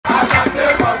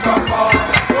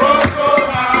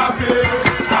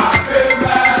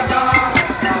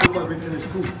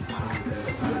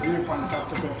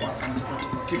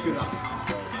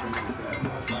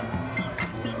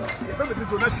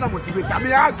motivate. I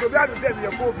mean, ask the other say me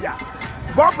phobia.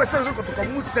 One person so to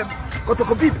come Muslim,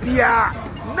 to be Pia.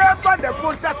 Never the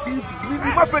Ponta TV. We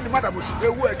my friend the mother was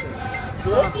work.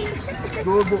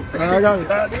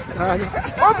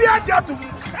 Obia Jatu.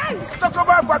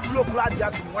 Sokoba for local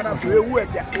Jatu. One of the work.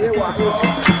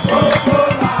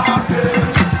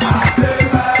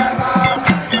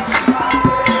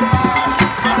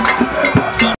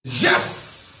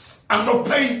 Yes, I'm not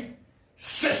paying.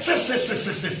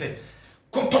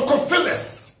 Kotoko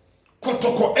Phyllis,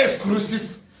 Kotoko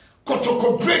exclusive,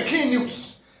 Kotoko breaking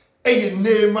news. A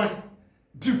name,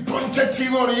 the Poncha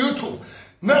TV on YouTube.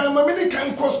 Now, my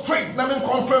can go straight. Now,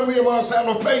 confirm we must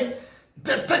pay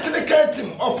the technical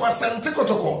team of Asante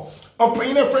Kotoko. Or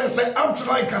paying a friend say,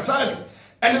 Abdullah Kasali,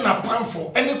 and in a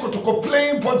pamphlet, and Kotoko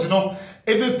playing Potino,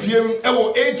 ABPM,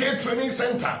 AJ Training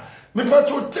Center. Me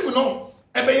pato Timino.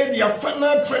 Ebe the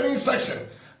final training section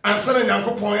and send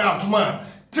yanko point out to man.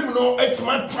 Timno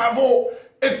etman travel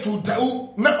to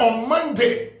Dau na on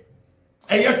Monday.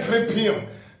 3 p.m.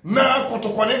 Na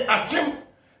kotokwane atim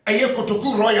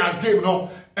kotoku Royals game no.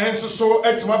 And so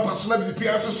etma personal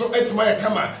BP so etma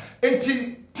yakama.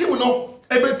 Enti Timno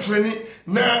ebe training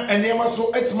na enema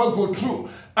so etma go through.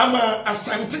 Ama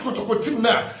Asante kotoko tim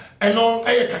na eno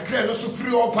kakra no so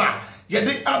free opa.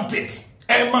 Yede update.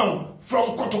 Emma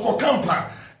from Kotoko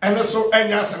Kampa and also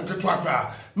Enyasam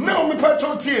Ketwakra. Now me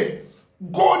patrotie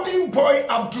Golden Boy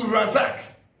Abdul Razak.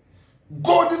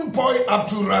 Golden Boy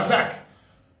Abdul Razak.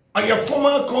 Are you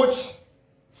former coach,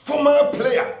 former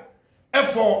player?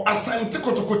 For Asante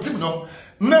Kotoko team no.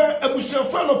 Na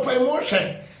Ebusefano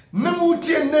Paimoshe.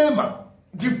 Namutie Nema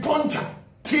the Poncha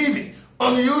TV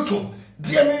on YouTube.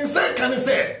 The Mensa can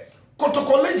say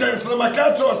Kotoko Legends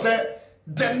Makato say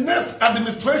the next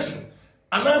administration.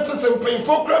 And answer some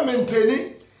painful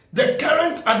maintaining the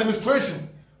current administration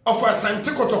of Asante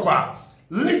Kotoko.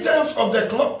 Legends of the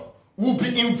club will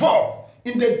be involved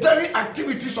in the daily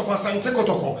activities of Asante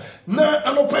Kotoko. Now,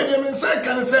 an opinion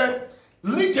can say,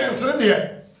 legends in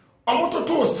there. I'm to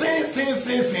do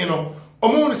say, no.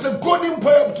 I'm say, Golden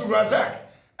Boy up to Razak.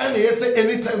 And he say,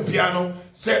 anytime piano,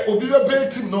 say, Obiba Bay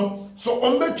team no. So,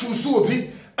 on the choose Obi,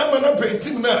 I'm an Bay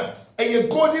team now. And a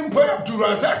Golden Boy up to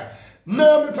Razak.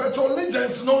 Now, me patrol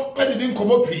legends no, I didn't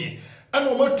come up here. And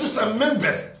I'm to some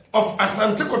members of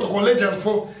Asante Kotoko Legends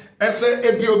for say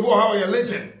Abbey how a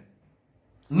legend.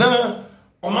 Now,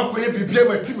 Omako be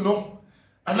my team no,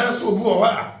 and also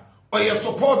Buoha or your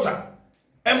supporter.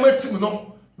 And my team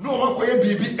no, Omako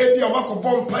be Abbey Omako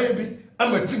bomb player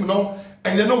I'm a team no,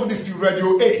 and the number is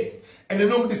Radio A, and the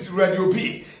number is Radio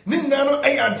B. Ninano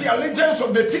are the legends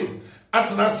of the team.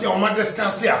 Atanasi or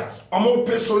Madagascar, or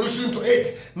pay solution to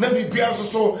it. Nabi Bianso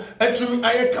so, and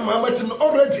I come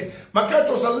already. Makat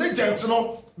was a legend,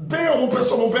 no, Bayo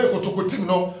Person to team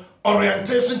no,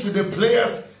 orientation to the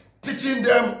players, teaching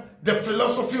them the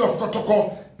philosophy of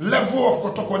Kotoko, level of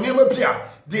Kotoko, Nemapia.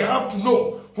 They have to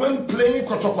know when playing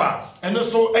Kotoko, and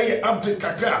also a update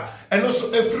Kaka, and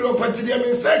also a free opportunity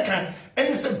in second, and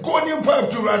it's a golden pipe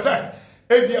to Razak.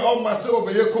 Maybe all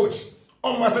myself be a coach,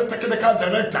 all myself technical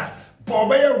director.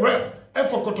 Bobaya rep, and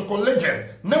for Kotoko legend,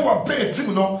 never pay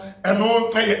team no, and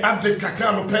on pay update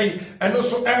Kakano pay, and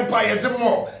also empire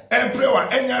more, and prayer,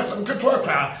 and yes, and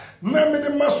Ketwaka, Name the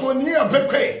Maswania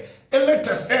Beke,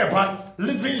 electors airpa,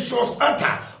 Liventius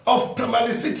Atta of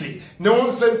Tamale City, no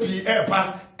one sent P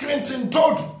airpa, Clinton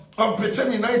Duodu of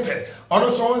Bechem United,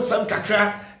 also on Sam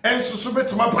Kakra, and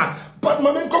Susubet Mapa, but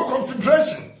Mamenko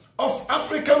Confederation of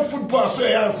African Football, so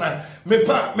I answer, me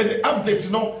pa, me the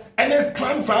update no. And a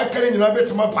transfer carrying in a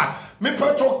bit mapa. Me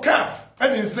pato calf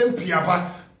and in same piaba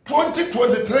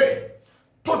 2023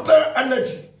 Total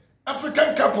Energy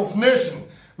African Cup of Nations.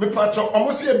 Me pato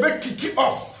almost a big kick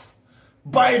off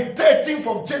by 13th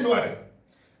of January.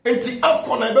 And the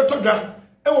AFCON I better than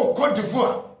Cote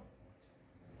d'Ivoire.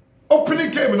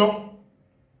 Opening game no.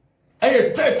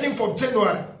 13th of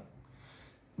January.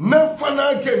 No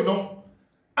final game no.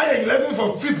 11th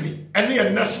of February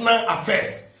and national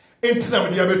affairs. Intina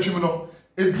with the Abetrimino,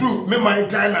 it drew me my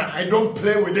Ghana. I don't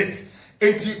play with it.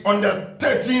 On the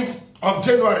 13th of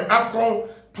January, AFCON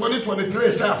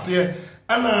 2023 shall here,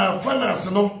 and finance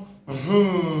no.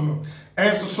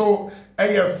 And so I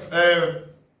have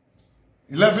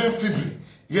 11 February,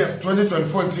 yes,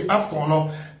 2024 AFCON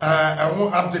no. I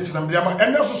won't update them.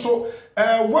 And also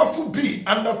what would be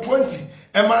under 20?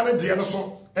 A man the other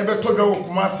so Ebetoga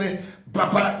Kumase.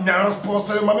 Papa Nyaran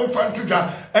Sports Mami Fantuja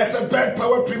as a bad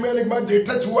power Premier League match day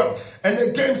 31 and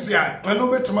the games here I know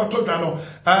better Matodano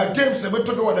games about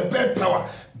to go the bad power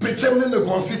Bechem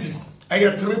Legon Cities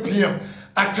at 3 p.m.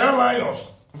 Accra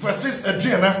Lions versus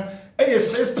Adriana at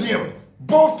 6 p.m.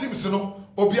 Both teams you know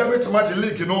obia betama the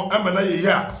league no amana ye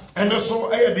ya eno so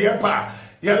de pa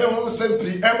yare ho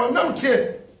sempi ema now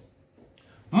tie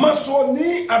maso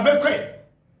ni abekwe.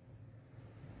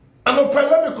 And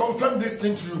let me confirm this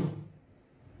thing to you.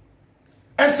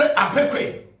 And say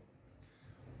abekwe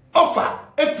offer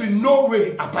every no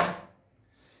way Abba.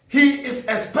 He is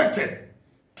expected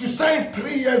to sign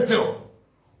 3 years deal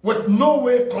with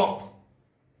Norway club.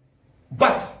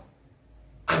 But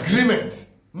agreement,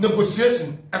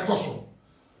 negotiation, ekoso.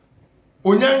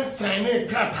 Onyan signing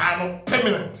kratano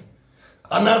permanent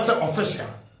and answer official.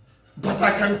 But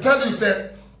I can tell you,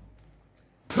 say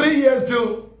 3 years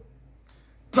deal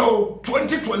till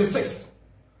 2026.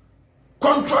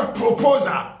 Contract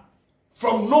proposal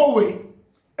from Norway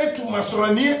to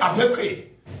Masorani Abekwe,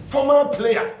 former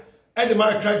player at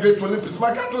the Great Olympics.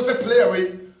 My can't say player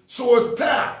away. So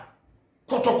there,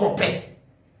 Kotokope,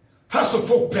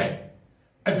 Hasselfolk Pe,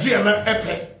 Adriana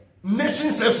Epe,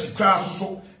 Nations FC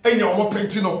Kraso, and your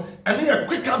Mopentino, and a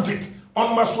quick update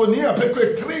on Masorani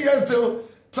Abekwe 3 years till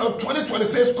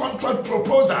 2026 contract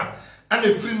proposal and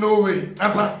a free Norway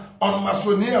on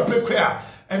Masorani Abekwe,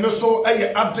 and also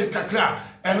a update kakra,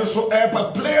 and also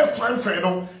players transfer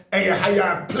no.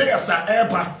 Higher players are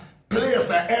ever players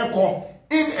are echo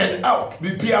in and out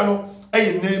with piano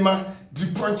a name the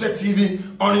Ponte TV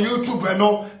on YouTube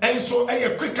and so a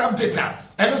quick update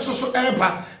and also so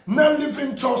ever now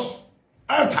Liventius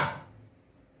anta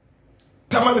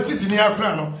Tamale City near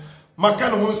Crano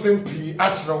Makano Monsen P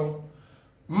Atro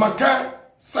Maka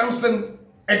Samson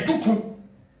Eduku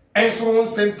and so on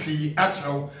Saint P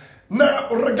Atro. Now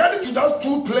regarding to those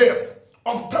two players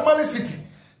of Tamale City,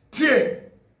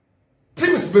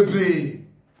 teams bebre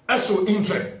I show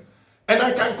interest, and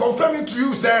I can confirm it to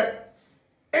you, sir.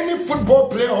 Any football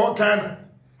player or Ghana,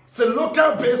 it's a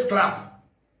local based club.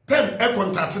 10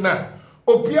 contact now.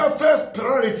 Obia first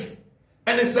priority,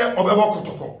 and it's a Obebo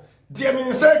Kotoko. Dear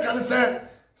me, say can say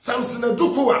Samson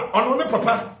Dukua on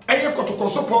papa, a Kotoko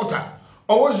supporter,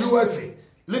 or was USA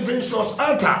Liventius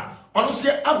Anta,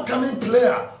 honestly upcoming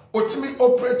player, or to me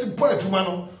operating boy to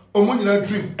mano, or Munina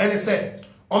dream, and he said.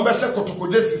 Ombesha Kotoko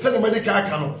Jesse, send medical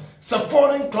akano. It's a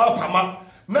foreign club, Hama.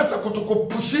 Nasa Kotoko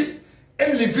pushy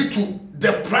and leave it to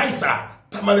the price.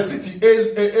 Tamale City,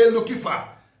 looking for.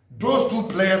 Those two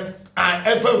players are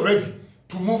ever ready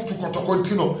to move to Kotoko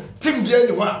Tino. Team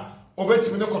Bienwa,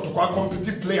 Obetimino Kotoko,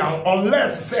 competitive player,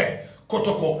 unless say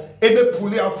Kotoko, ebe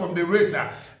pull out from the racer.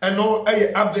 And no,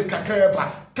 Abde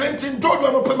Kakra, Clinton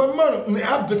Duodu, open my man,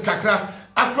 Abde Kakra,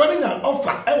 I'm running an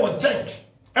offer, Ewo Jenk,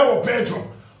 Ewo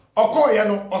Pedro. Okoye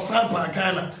no Osampa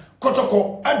Ghana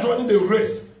Kotoko are joining the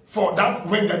race for that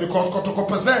winger because Kotoko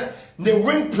present the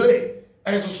wing play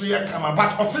and so come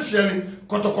but officially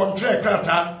Kotoko Tre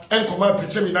Krata and Command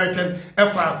Pichem United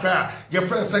FR Kra your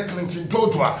friend say Clinton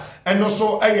Duodu and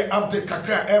also I update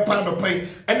Kakra airport no pay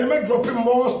and they dropping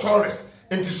more stories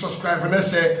into subscribe and they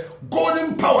say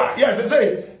golden power. Yes, they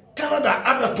say Canada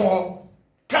Agaton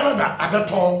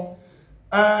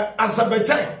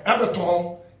Azerbaijan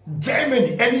Agaton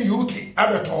Germany, any UK,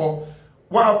 at all,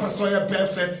 while Personal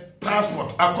birth set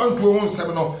passport, according to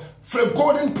 170 for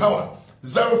golden power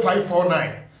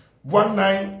 0549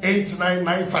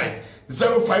 198995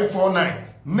 0549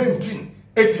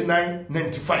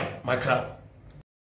 198995. My crowd.